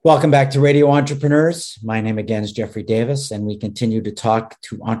Welcome back to Radio Entrepreneurs. My name again is Jeffrey Davis, and we continue to talk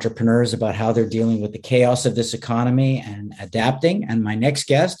to entrepreneurs about how they're dealing with the chaos of this economy and adapting. And my next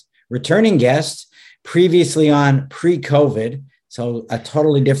guest, returning guest, previously on pre-COVID, so a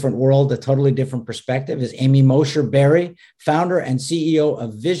totally different world, a totally different perspective, is Amy Mosher Berry, founder and CEO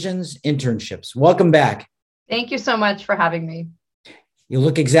of Visions Internships. Welcome back. Thank you so much for having me. You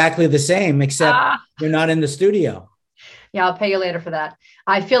look exactly the same, except you're not in the studio. Yeah, I'll pay you later for that.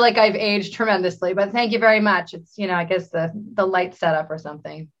 I feel like I've aged tremendously, but thank you very much. It's, I guess the light setup or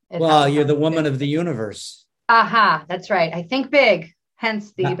something. Well, you're the woman of the universe. Aha, that's right. I think big,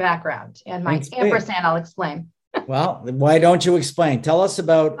 hence the background. And my ampersand, I'll explain. Well, why don't you explain? Tell us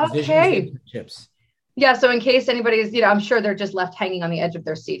about Visions Internships. Yeah, so in case anybody's, I'm sure they're just left hanging on the edge of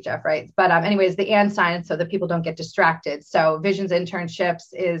their seat, Jeff, right? But anyways, the and sign so that people don't get distracted. So Visions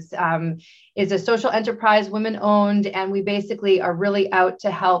Internships is a social enterprise, women-owned, and we basically are really out to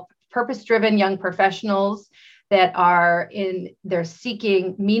help purpose-driven young professionals that they're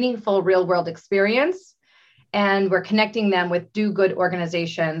seeking meaningful real-world experience, and we're connecting them with do-good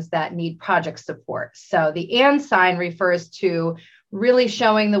organizations that need project support. So the and sign refers to really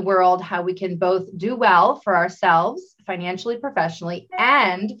showing the world how we can both do well for ourselves, financially, professionally,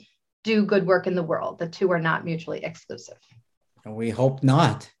 and do good work in the world. The two are not mutually exclusive. We hope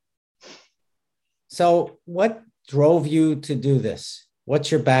not. So what drove you to do this?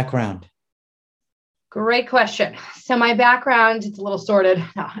 What's your background? Great question. So my background, it's a little sorted.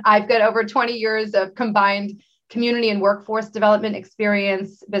 I've got over 20 years of combined community and workforce development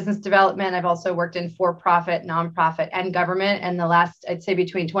experience, business development. I've also worked in for-profit, nonprofit, and government. And the last, I'd say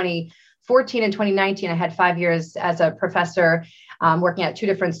between 2014 and 2019, I had 5 years as a professor working at two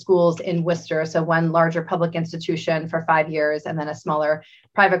different schools in Worcester. So one larger public institution for 5 years, and then a smaller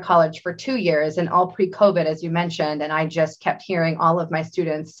private college for 2 years, and all pre-COVID, as you mentioned. And I just kept hearing all of my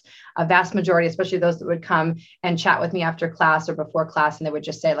students, a vast majority, especially those that would come and chat with me after class or before class, and they would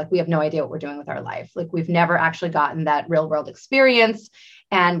just say, like, we have no idea what we're doing with our life. Like, we've never actually gotten that real world experience.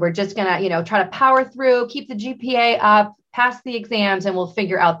 And we're just going to, try to power through, keep the GPA up, pass the exams, and we'll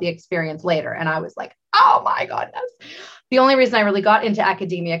figure out the experience later. And I was like, oh my goodness. The only reason I really got into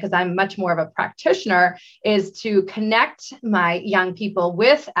academia, because I'm much more of a practitioner, is to connect my young people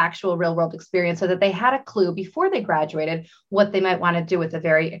with actual real world experience so that they had a clue before they graduated what they might want to do with a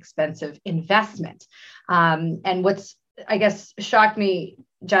very expensive investment. And what's, I guess, shocked me,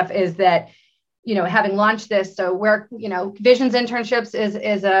 Jeff, is that, having launched this, so we're, Visions Internships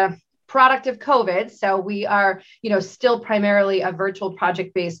is a product of COVID. So we are, still primarily a virtual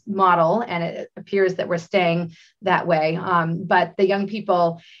project-based model, and it appears that we're staying that way. But the young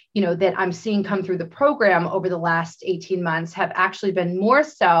people, that I'm seeing come through the program over the last 18 months have actually been more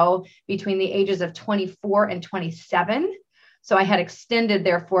so between the ages of 24 and 27. So I had extended,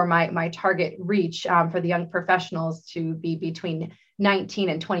 therefore, my target reach for the young professionals to be between 19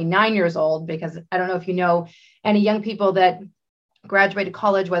 and 29 years old, because I don't know if you know any young people that graduated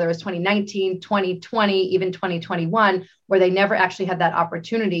college, whether it was 2019, 2020, even 2021, where they never actually had that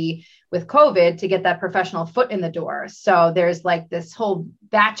opportunity with COVID to get that professional foot in the door. So there's like this whole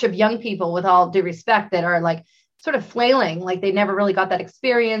batch of young people, with all due respect, that are like sort of flailing, like they never really got that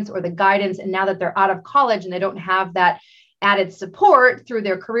experience or the guidance. And now that they're out of college and they don't have that added support through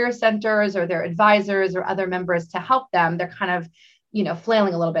their career centers or their advisors or other members to help them, they're kind of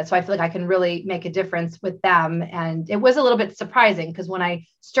flailing a little bit. So I feel like I can really make a difference with them. And it was a little bit surprising, because when I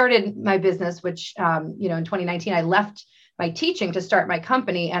started my business, which, in 2019, I left my teaching to start my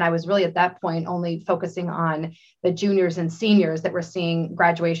company. And I was really at that point only focusing on the juniors and seniors that were seeing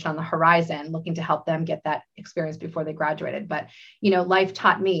graduation on the horizon, looking to help them get that experience before they graduated. But, life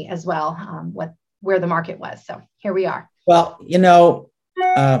taught me as well where the market was. So here we are. Well,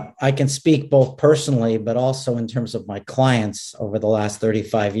 I can speak both personally, but also in terms of my clients over the last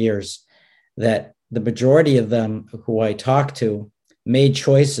 35 years, that the majority of them who I talk to made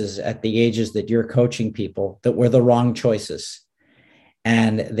choices at the ages that you're coaching people that were the wrong choices,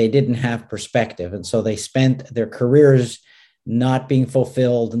 and they didn't have perspective. And so they spent their careers not being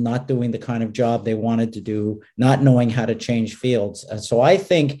fulfilled, not doing the kind of job they wanted to do, not knowing how to change fields. And so I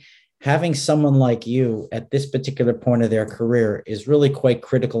think having someone like you at this particular point of their career is really quite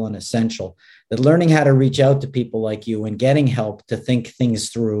critical and essential. That learning how to reach out to people like you and getting help to think things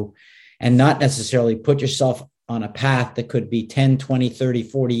through, and not necessarily put yourself on a path that could be 10, 20, 30,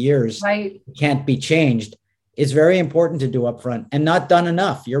 40 years, right, can't be changed, is very important to do upfront, and not done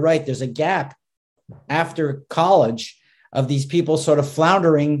enough. You're right. There's a gap after college of these people sort of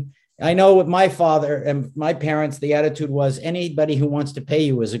floundering. I know with my father and my parents, the attitude was anybody who wants to pay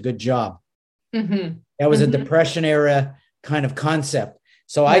you is a good job. Mm-hmm. That was a Depression era kind of concept.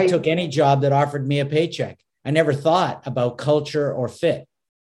 So I took any job that offered me a paycheck. I never thought about culture or fit.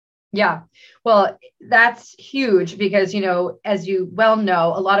 Yeah. Well, that's huge because, as you well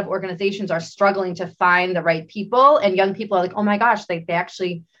know, a lot of organizations are struggling to find the right people, and young people are like, oh my gosh,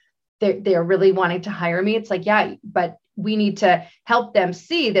 they're really wanting to hire me. It's like, yeah, but we need to help them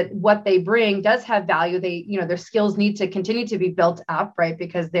see that what they bring does have value. Their skills need to continue to be built up, right?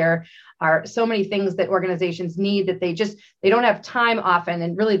 Because there are so many things that organizations need that they don't have time often.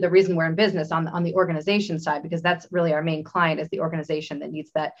 And really the reason we're in business on the organization side, because that's really our main client, is the organization that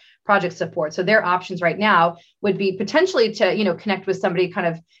needs that project support. So their options right now would be potentially to, connect with somebody kind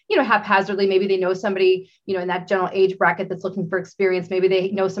of, haphazardly. Maybe they know somebody, in that general age bracket that's looking for experience. Maybe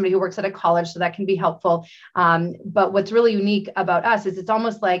they know somebody who works at a college, so that can be helpful. But what's really unique about us is it's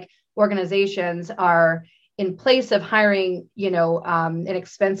almost like organizations are, in place of hiring, an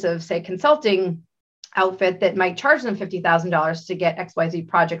expensive, say, consulting outfit that might charge them $50,000 to get XYZ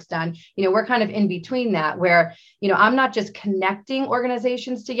projects done. We're kind of in between that, where, I'm not just connecting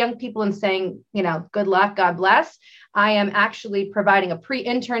organizations to young people and saying, good luck, God bless. I am actually providing a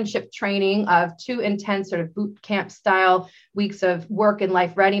pre-internship training of 2 intense sort of boot camp style weeks of work and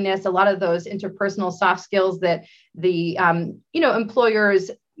life readiness, a lot of those interpersonal soft skills that the,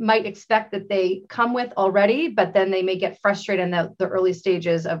 employers might expect that they come with already, but then they may get frustrated in the early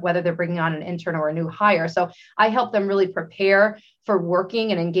stages of whether they're bringing on an intern or a new hire. So I help them really prepare for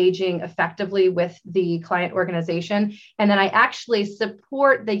working and engaging effectively with the client organization. And then I actually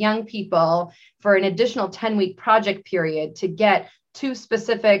support the young people for an additional 10-week project period to get 2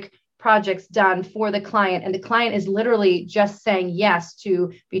 specific projects done for the client. And the client is literally just saying yes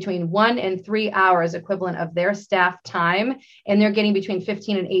to between 1 and 3 hours equivalent of their staff time. And they're getting between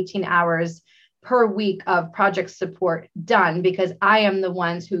 15 and 18 hours per week of project support done, because I am the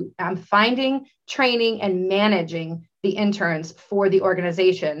ones who am finding, training, and managing the interns for the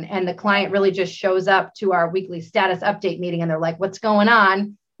organization. And the client really just shows up to our weekly status update meeting and they're like, what's going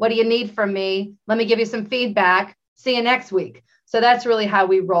on? What do you need from me? Let me give you some feedback. See you next week. So that's really how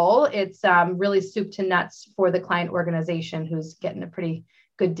we roll. It's really soup to nuts for the client organization who's getting a pretty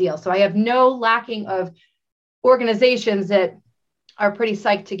good deal. So I have no lacking of organizations that are pretty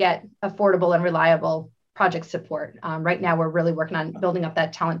psyched to get affordable and reliable project support. Right now, we're really working on building up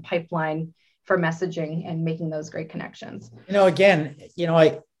that talent pipeline for messaging and making those great connections.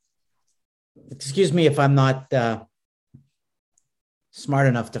 Excuse me if I'm not smart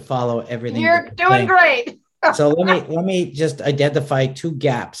enough to follow everything. You're doing great. So let me just identify 2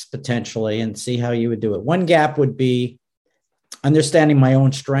 gaps potentially and see how you would do it. One gap would be understanding my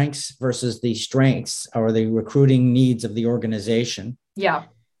own strengths versus the strengths or the recruiting needs of the organization. Yeah.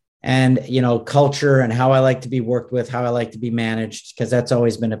 And, culture and how I like to be worked with, how I like to be managed, because that's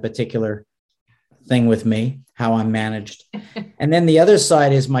always been a particular thing with me, how I'm managed. And then the other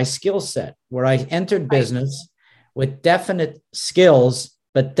side is my skill set, where I entered business with definite skills,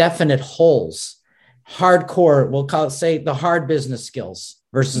 but definite holes. Hardcore, we'll say the hard business skills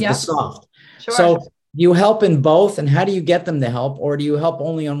versus the soft. Sure. So you help in both, and how do you get them to help? Or do you help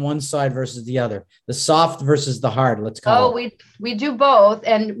only on one side versus the other? The soft versus the hard, let's call it. We do both.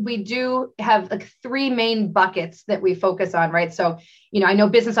 And we do have 3 main buckets that we focus on, right? So, I know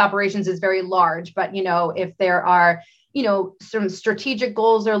business operations is very large, but, if there are some strategic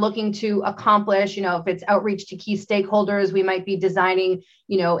goals they're looking to accomplish, if it's outreach to key stakeholders, we might be designing,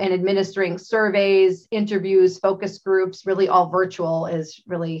 and administering surveys, interviews, focus groups. Really all virtual is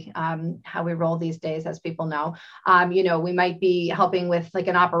really how we roll these days, as people know. We might be helping with like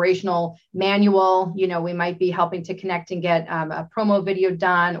an operational manual, we might be helping to connect and get a promo video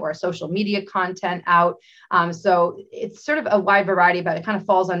done or social media content out. So it's sort of a wide variety, but it kind of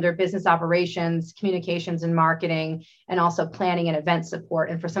falls under business operations, communications and marketing, and also planning and event support.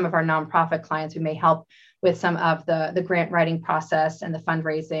 And for some of our nonprofit clients, we may help with some of the grant writing process and the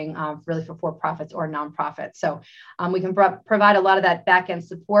fundraising really for for-profits or nonprofits. So we can provide a lot of that back-end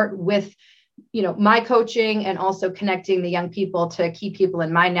support with my coaching, and also connecting the young people to key people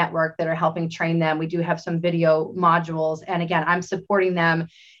in my network that are helping train them. We do have some video modules. And again, I'm supporting them,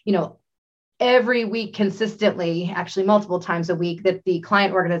 every week consistently, actually multiple times a week, that the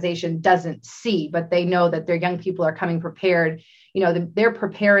client organization doesn't see, but they know that their young people are coming prepared. They're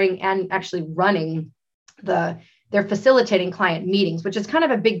preparing and actually running they're facilitating client meetings, which is kind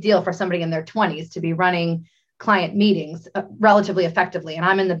of a big deal for somebody in their 20s to be running client meetings relatively effectively. And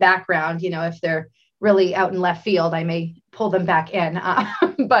I'm in the background, if they're really out in left field, I may pull them back in.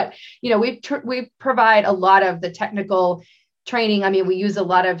 But, we provide a lot of the technical training. I mean, we use a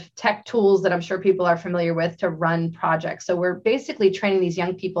lot of tech tools that I'm sure people are familiar with to run projects. So we're basically training these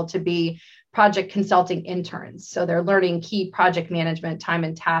young people to be project consulting interns. So they're learning key project management, time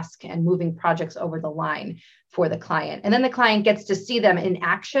and task, and moving projects over the line for the client. And then the client gets to see them in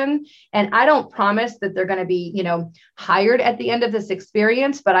action. And I don't promise that they're going to be, hired at the end of this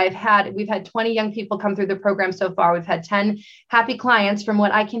experience, but we've had 20 young people come through the program so far. We've had 10 happy clients from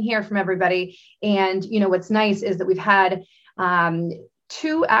what I can hear from everybody. And, what's nice is that we've had,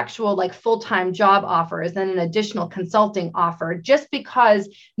 2 actual full-time job offers and an additional consulting offer, just because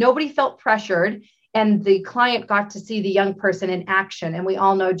nobody felt pressured and the client got to see the young person in action. And we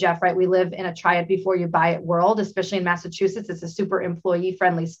all know, Jeff, right? We live in a try it before you buy it world, especially in Massachusetts. It's a super employee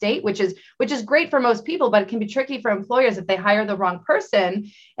friendly state, which is great for most people, but it can be tricky for employers if they hire the wrong person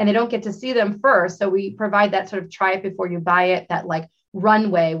and they don't get to see them first. So we provide that sort of try it before you buy it, that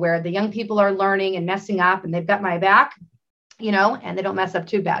runway where the young people are learning and messing up and they've got my back. And they don't mess up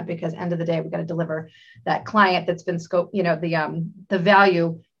too bad, because end of the day, we've got to deliver that client that's been scoped, the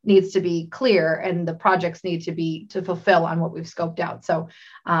value needs to be clear and the projects need to fulfill on what we've scoped out. So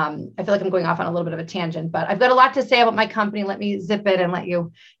I feel like I'm going off on a little bit of a tangent, but I've got a lot to say about my company. Let me zip it and let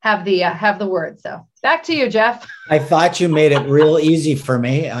you have the word. So back to you, Jeff. I thought you made it real easy for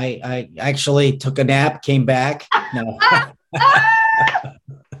me. I actually took a nap, came back. No.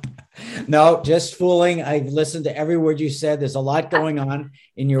 No, just fooling. I've listened to every word you said. There's a lot going on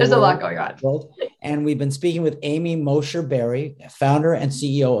in your There's a lot going on. world. And we've been speaking with Amy Mosher-Berry, founder and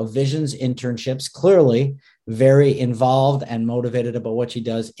CEO of Visions Internships, clearly very involved and motivated about what she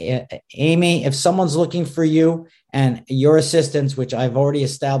does. Amy, if someone's looking for you and your assistance, which I've already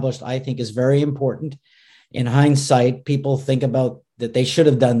established, I think is very important. In hindsight, people think about that they should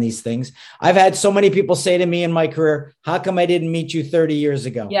have done these things. I've had so many people say to me in my career, how come I didn't meet you 30 years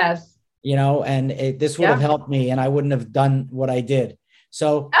ago? Yes. This would have helped me and I wouldn't have done what I did.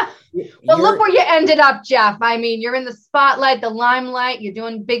 So well, look where you ended up, Jeff. I mean, you're in the spotlight, the limelight, you're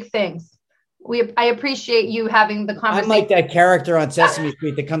doing big things. I appreciate you having the conversation. I'm like that character on Sesame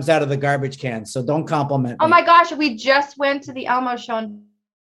Street that comes out of the garbage can. So don't compliment me. Oh my gosh, we just went to the Elmo show and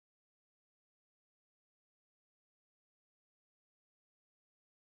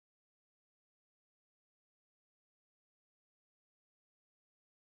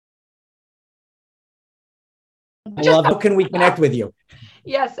how can we connect with you?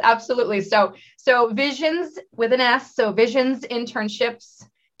 Yes, absolutely. So Visions with an S, so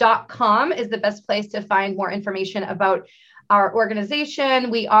visionsinternships.com is the best place to find more information about our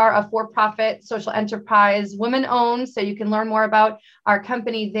organization. We are a for-profit social enterprise, women-owned, so you can learn more about our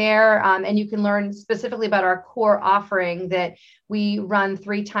company there, and you can learn specifically about our core offering that we run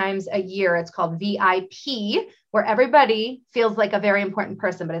 3 times a year. It's called VIP, where everybody feels like a very important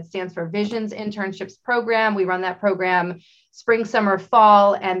person, but it stands for Visions Internships Program. We run that program spring, summer,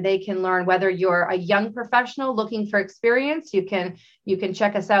 fall, and they can learn whether you're a young professional looking for experience. You can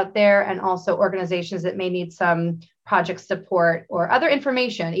check us out there, and also organizations that may need some project support or other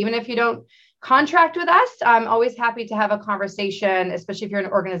information. Even if you don't contract with us, I'm always happy to have a conversation, especially if you're an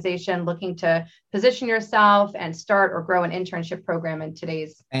organization looking to position yourself and start or grow an internship program in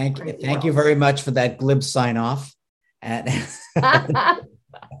today's Thank you very much for that glib sign off.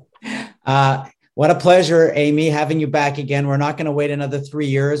 What a pleasure, Amy, having you back again. We're not going to wait another 3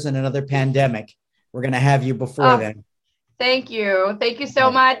 years and another pandemic. We're going to have you before then. Thank you. Thank you so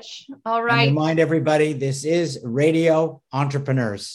much. All right. And remind everybody, this is Radio Entrepreneurs.